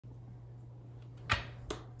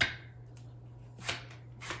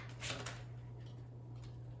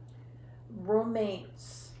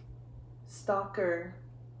roommates, stalker.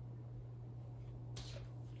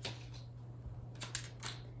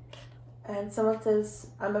 And someone says,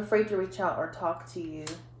 I'm afraid to reach out or talk to you.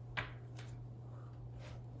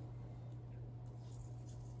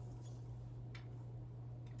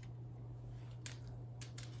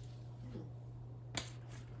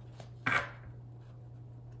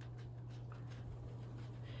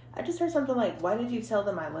 I just heard something like, why did you tell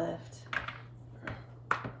them I left?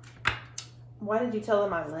 Why did you tell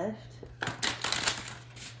them I left?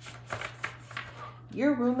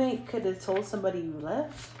 Your roommate could have told somebody you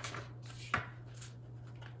left.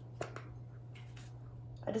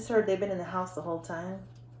 I just heard they've been in the house the whole time.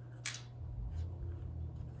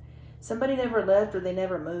 Somebody never left or they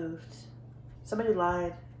never moved. Somebody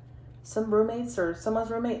lied. Some roommates or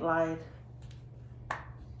someone's roommate lied.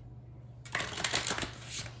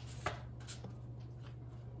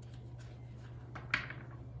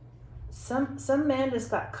 Some man just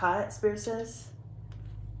got caught, Spirit says.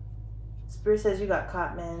 Spirit says you got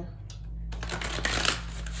caught, man.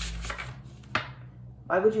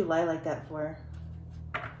 Why would you lie like that for?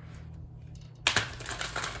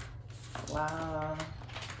 Wow.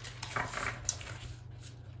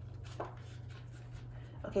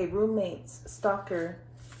 Okay, roommates, stalker.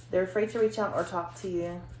 They're afraid to reach out or talk to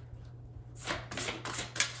you.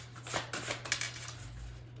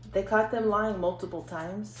 They caught them lying multiple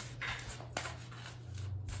times.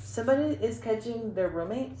 Somebody is catching their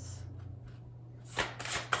roommates.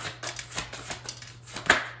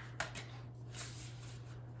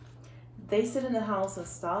 They sit in the house and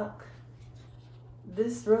stalk.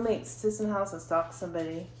 This roommate sits in the house and stalks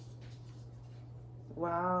somebody.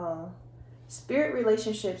 Wow. Spirit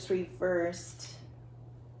relationships reversed.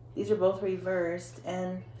 These are both reversed.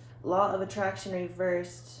 And law of attraction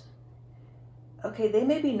reversed. Okay, they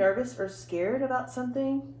may be nervous or scared about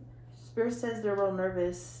something. Spirit says they're real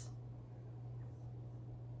nervous.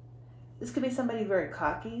 This could be somebody very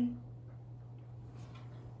cocky.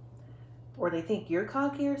 Or they think you're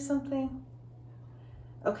cocky or something.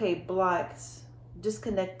 Okay, blocked,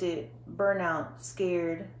 disconnected, burnout,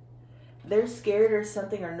 scared. They're scared or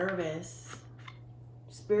something or nervous.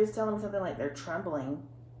 Spirit's telling me something like they're trembling.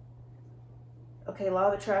 Okay,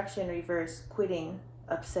 law of attraction reverse, quitting,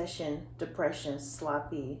 obsession, depression,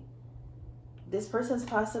 sloppy. This person's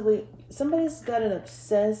possibly, somebody's got an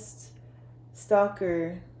obsessed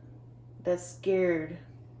stalker that's scared.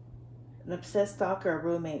 An obsessed stalker, a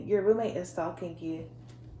roommate. Your roommate is stalking you.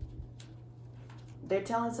 They're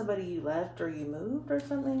telling somebody you left or you moved or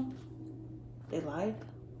something. They lied.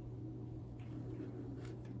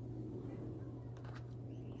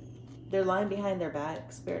 They're lying behind their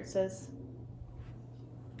back, Spirit says.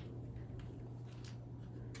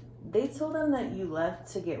 They told them that you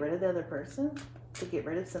left to get rid of the other person, to get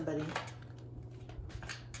rid of somebody.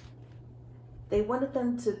 They wanted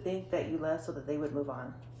them to think that you left so that they would move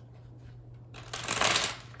on.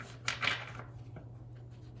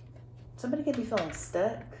 Somebody could be feeling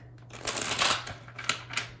stuck.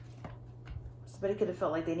 Somebody could have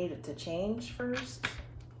felt like they needed to change first.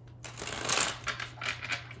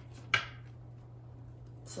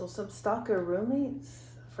 So some stalker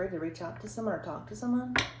roommates, afraid to reach out to someone or talk to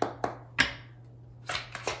someone.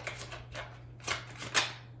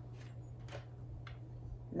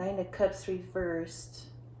 Nine of Cups reversed.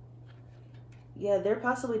 Yeah, they're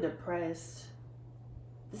possibly depressed.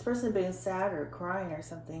 This person being sad or crying or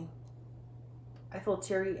something. I feel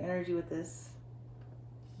teary energy with this.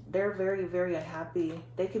 They're very, very unhappy.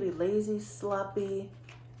 They could be lazy, sloppy,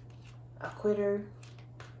 a quitter.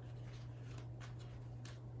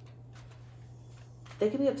 They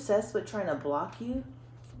could be obsessed with trying to block you,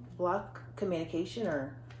 block communication,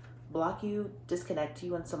 or block you, disconnect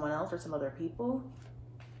you and someone else or some other people.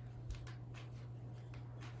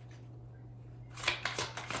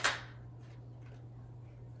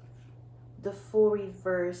 The Fool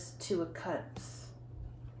reverse, Two of Cups.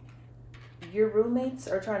 Your roommates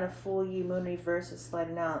are trying to fool you. Moon reverse is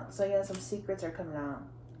sliding out. So yeah, some secrets are coming out.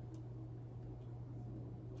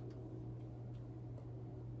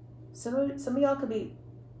 Some of y'all could be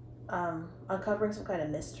uncovering some kind of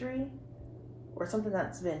mystery or something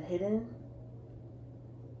that's been hidden.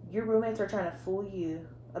 Your roommates are trying to fool you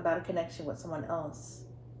about a connection with someone else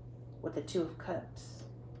with the Two of Cups.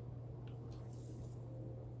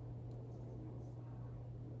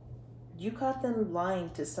 You caught them lying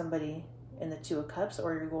to somebody in the Two of Cups,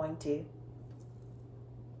 or you're going to.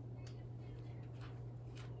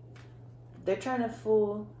 They're trying to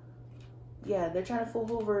fool, yeah, they're trying to fool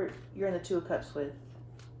whoever you're in the Two of Cups with.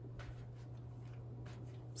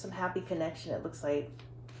 Some happy connection, it looks like.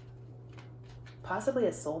 Possibly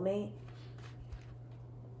a soulmate.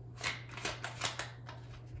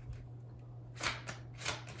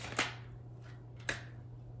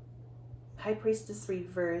 High Priestess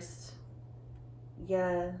reversed.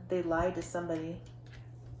 Yeah, they lied to somebody.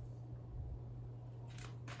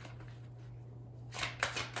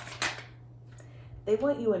 They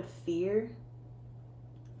want you in fear.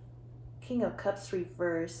 King of Cups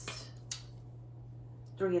reversed.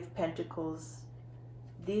 Three of Pentacles.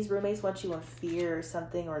 These roommates want you in fear or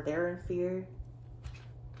something, or they're in fear.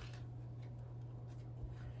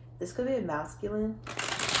 This could be a masculine.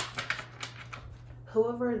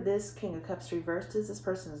 Whoever this King of Cups reversed is, this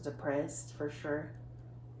person is depressed for sure.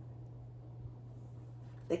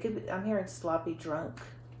 They could be, I'm hearing sloppy drunk.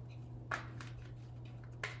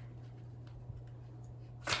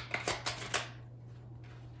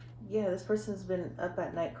 Yeah, this person's been up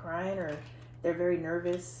at night crying, or they're very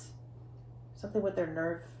nervous. Something with their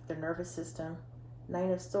nervous system.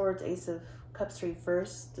 Nine of Swords, Ace of Cups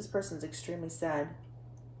reversed. This person's extremely sad.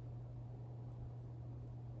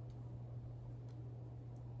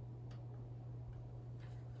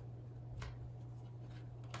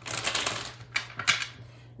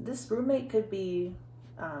 This roommate could be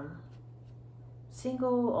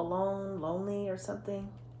single, alone, lonely, or something.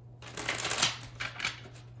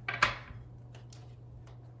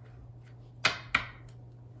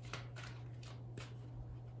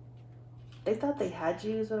 They thought they had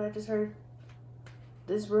you, is what I just heard.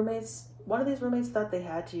 One of these roommates thought they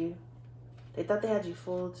had you. They thought they had you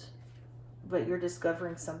fooled, but you're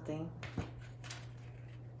discovering something.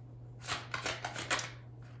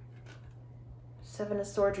 Seven of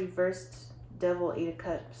Swords reversed, Devil, Eight of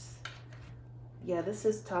Cups. Yeah, this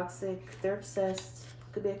is toxic. They're obsessed.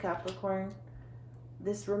 Could be a Capricorn.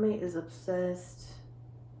 This roommate is obsessed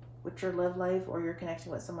with your love life or your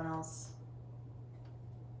connection with someone else.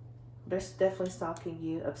 They're definitely stalking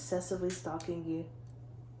you, obsessively stalking you.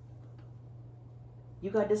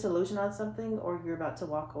 You got disillusioned on something, or you're about to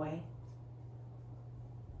walk away.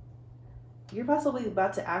 You're possibly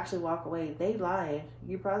about to actually walk away. They lied.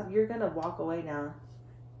 You're gonna walk away now.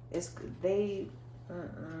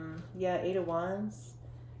 Yeah, Eight of Wands.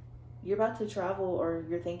 You're about to travel, or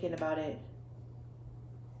you're thinking about it.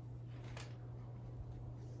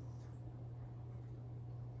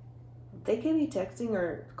 They could be texting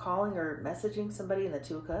or calling or messaging somebody in the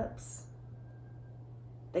Two of Cups.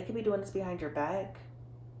 They could be doing this behind your back.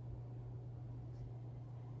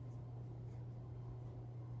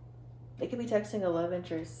 They could be texting a love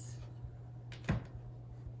interest.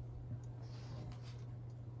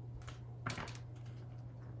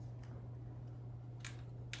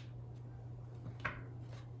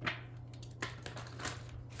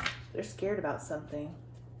 They're scared about something.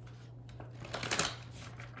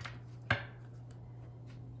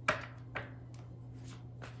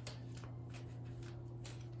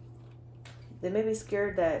 They may be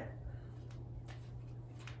scared that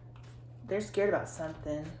they're scared about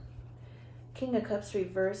something. King of Cups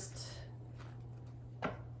reversed.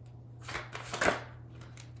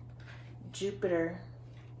 Jupiter.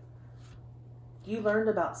 You learned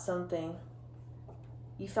about something.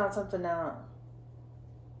 You found something out.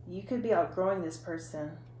 You could be outgrowing this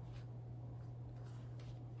person.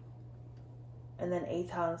 And then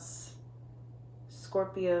 8th house.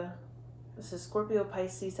 Scorpio. This is Scorpio,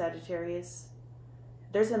 Pisces, Sagittarius.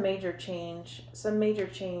 There's a major change. Some major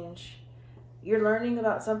change. You're learning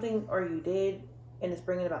about something, or you did, and it's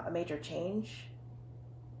bringing about a major change.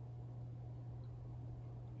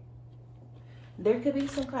 There could be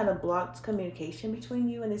some kind of blocked communication between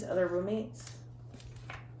you and these other roommates.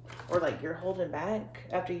 Or like you're holding back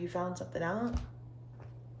after you found something out.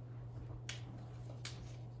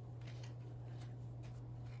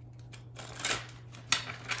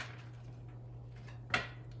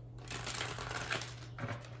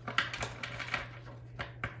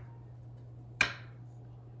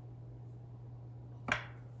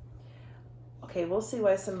 Okay, we'll see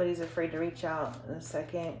why somebody's afraid to reach out in a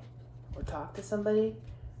second or talk to somebody.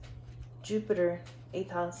 Jupiter, 8th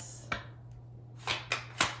house.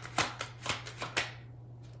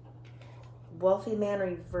 Wealthy man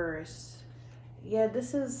reverse. Yeah,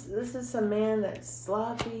 this is some man that's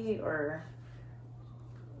sloppy or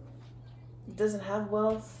doesn't have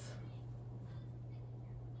wealth.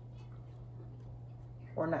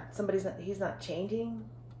 Or not, he's not changing.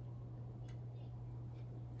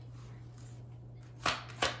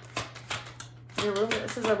 Your roommate,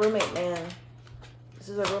 this is a roommate man. This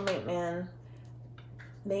is a roommate man.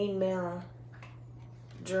 Main male.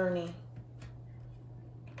 Journey.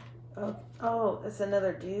 Oh, it's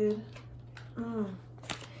another dude.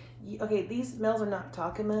 Okay, these males are not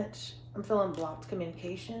talking much. I'm feeling blocked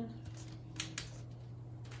communication.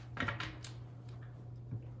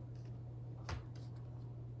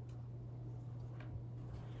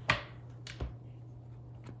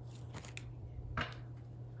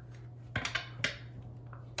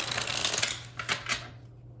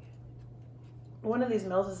 One of these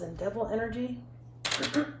males is in devil energy.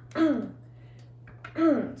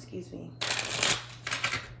 Excuse me.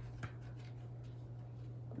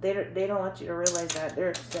 They don't want you to realize that. They're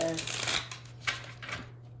obsessed.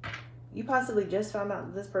 You possibly just found out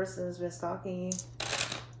that this person has been stalking you.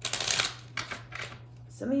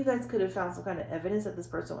 Some of you guys could have found some kind of evidence that this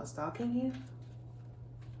person was stalking you.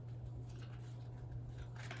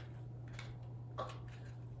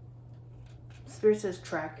 Spirit says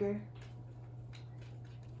tracker.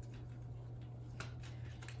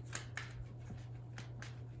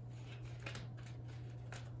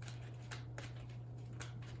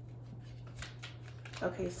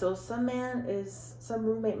 Okay, so some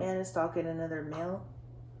roommate man is stalking another male.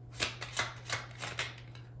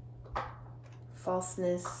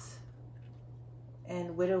 Falseness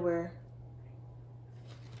and widower.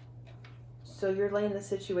 So you're laying the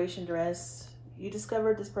situation to rest. You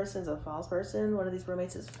discovered this person's a false person. One of these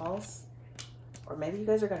roommates is false. Or maybe you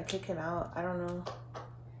guys are going to kick him out. I don't know.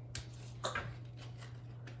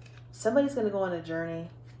 Somebody's going to go on a journey.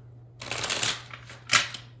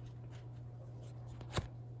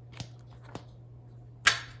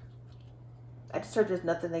 I just heard there's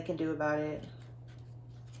nothing they can do about it.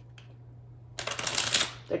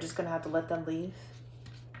 They're just going to have to let them leave.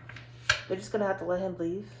 They're just going to have to let him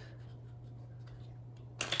leave.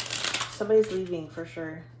 Somebody's leaving for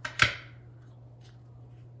sure.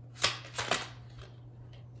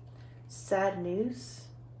 Sad news.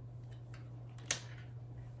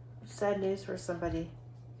 Sad news for somebody.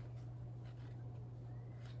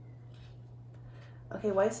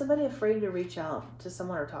 Okay, why is somebody afraid to reach out to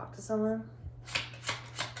someone or talk to someone?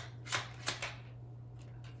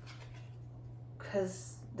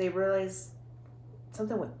 Because they realize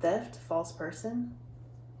something with theft, false person.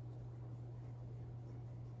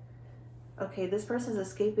 Okay, this person's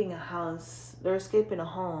escaping a house. They're escaping a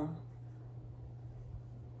home.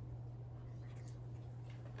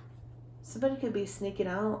 Somebody could be sneaking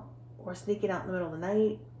out or sneaking out in the middle of the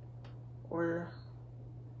night, or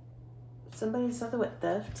something with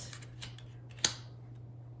theft.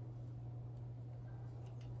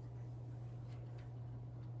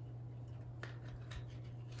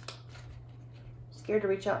 Scared to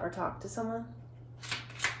reach out or talk to someone.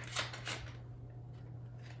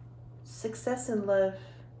 Success in love,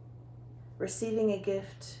 receiving a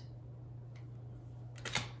gift,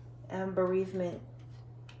 and bereavement.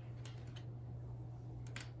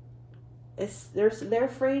 They're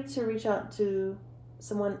afraid to reach out to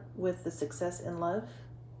someone with the success in love.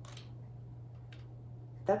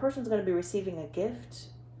 That person's going to be receiving a gift.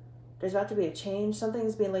 There's about to be a change.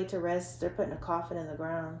 Something's being laid to rest. They're putting a coffin in the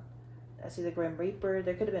ground. I see the Grim Reaper.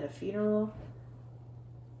 There could have been a funeral.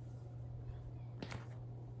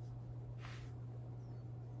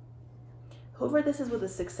 Whoever this is with a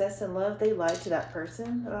success in love, they lied to that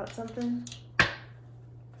person about something.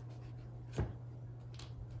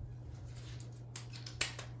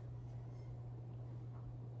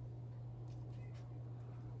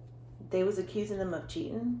 They was accusing them of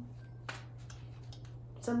cheating.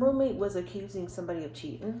 Some roommate was accusing somebody of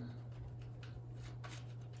cheating.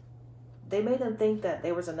 They made them think that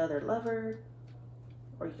there was another lover,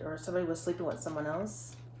 or somebody was sleeping with someone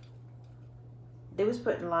else. They was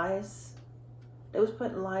putting lies. They was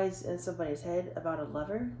putting lies in somebody's head about a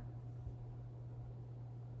lover.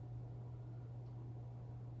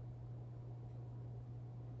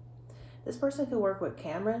 This person could work with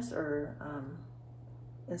cameras or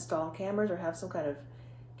install cameras or have some kind of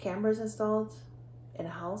cameras installed in a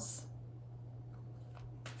house.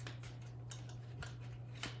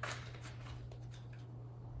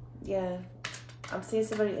 Yeah, I'm seeing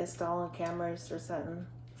somebody installing cameras or something.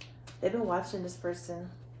 They've been watching this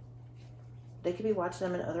person. They could be watching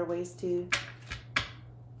them in other ways too.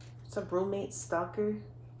 Some roommate stalker.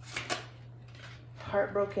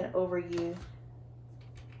 Heartbroken over you.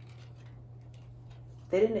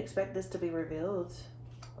 They didn't expect this to be revealed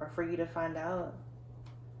or for you to find out.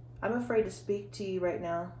 I'm afraid to speak to you right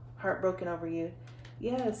now. Heartbroken over you.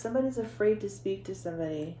 Yeah, somebody's afraid to speak to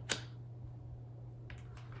somebody.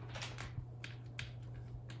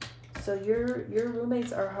 So your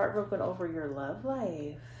roommates are heartbroken over your love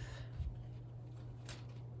life.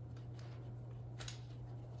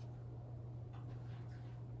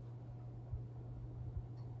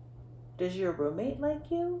 Does your roommate like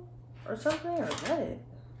you or something, or what?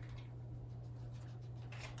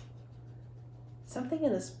 Something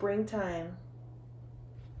in the springtime.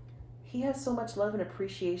 He has so much love and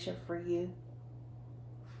appreciation for you.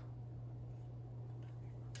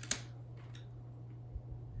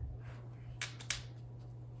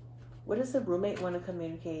 What does the roommate want to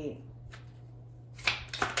communicate?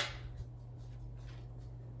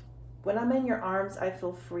 When I'm in your arms, I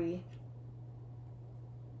feel free.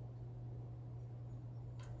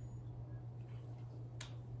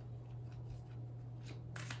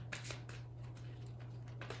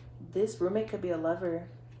 This roommate could be a lover.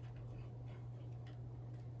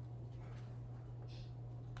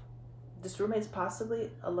 This roommate's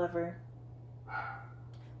possibly a lover.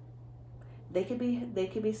 They could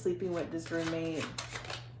be sleeping with this roommate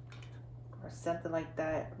or something like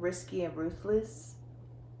that. Risky and ruthless.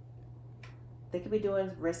 They could be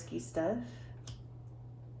doing risky stuff.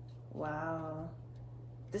 Wow.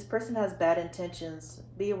 This person has bad intentions.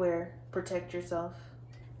 Be aware. Protect yourself.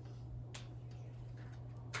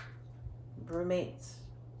 Roommates.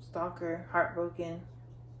 Stalker. Heartbroken.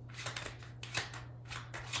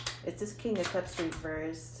 It's this King of Cups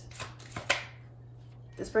reversed.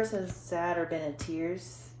 This person is sad or been in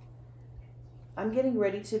tears. I'm getting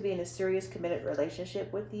ready to be in a serious committed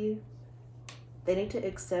relationship with you. They need to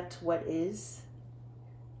accept what is.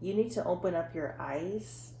 You need to open up your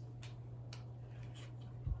eyes.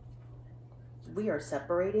 We are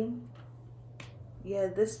separating. Yeah,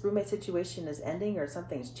 this roommate situation is ending, or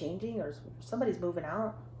something's changing, or somebody's moving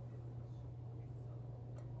out.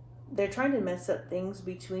 They're trying to mess up things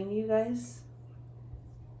between you guys.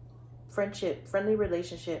 Friendship, friendly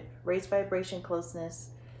relationship, raise vibration, closeness.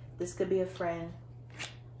 This could be a friend.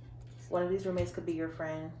 One of these roommates could be your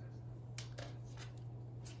friend.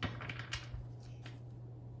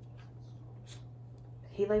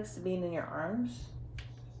 He likes being in your arms.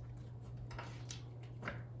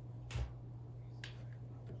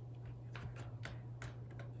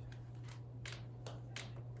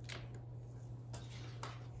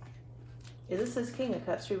 Is this his King of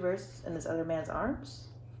Cups reversed in this other man's arms?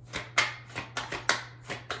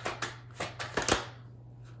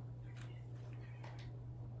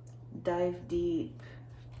 Dive deep.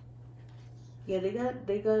 Yeah, they got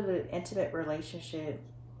an intimate relationship.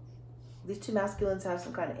 These two masculines have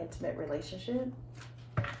some kind of intimate relationship.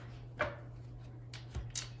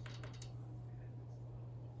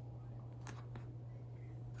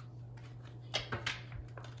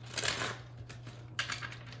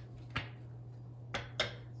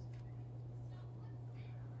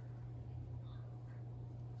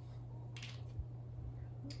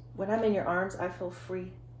 When I'm in your arms, I feel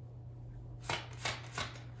free.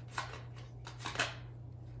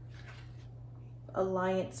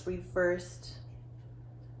 Alliance reversed.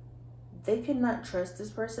 They cannot trust this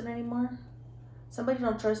person anymore. Somebody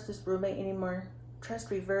don't trust this roommate anymore.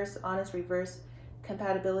 Trust reverse, honest reverse,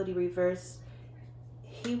 compatibility reverse.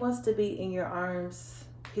 He wants to be in your arms.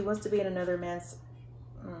 He wants to be in another man's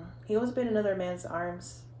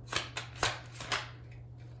arms.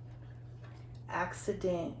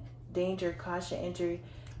 Accident, danger, caution, injury.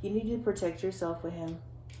 You need to protect yourself with him.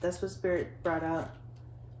 That's what Spirit brought out.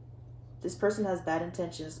 This person has bad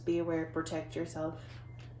intentions. Be aware. Protect yourself.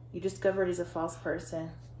 You discovered he's a false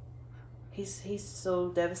person. He's so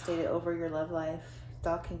devastated over your love life.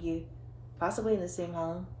 Stalking you. Possibly in the same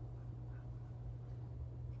home.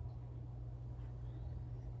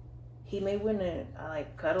 He may want to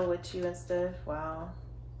like cuddle with you and stuff. Wow.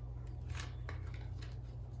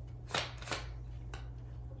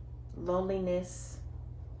 Loneliness.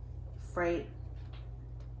 Fright.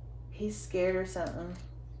 He's scared or something.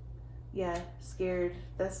 Yeah, scared.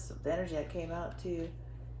 That's the energy that came out too.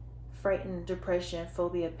 Frightened, depression,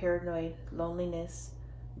 phobia, paranoid, loneliness,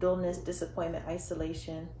 dullness, disappointment,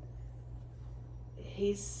 isolation.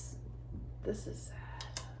 This is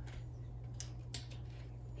sad.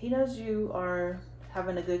 He knows you are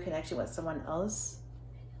having a good connection with someone else,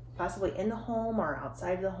 possibly in the home or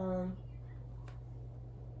outside the home.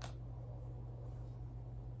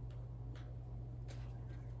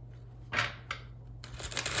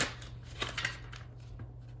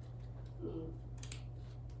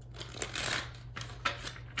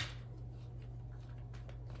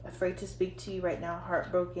 Afraid to speak to you right now,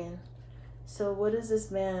 heartbroken. So what does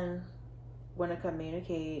this man want to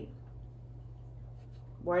communicate?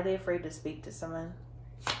 Why are they afraid to speak to someone?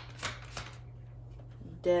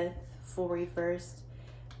 Death, full reversed.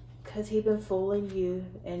 Because he's been fooling you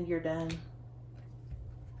and you're done.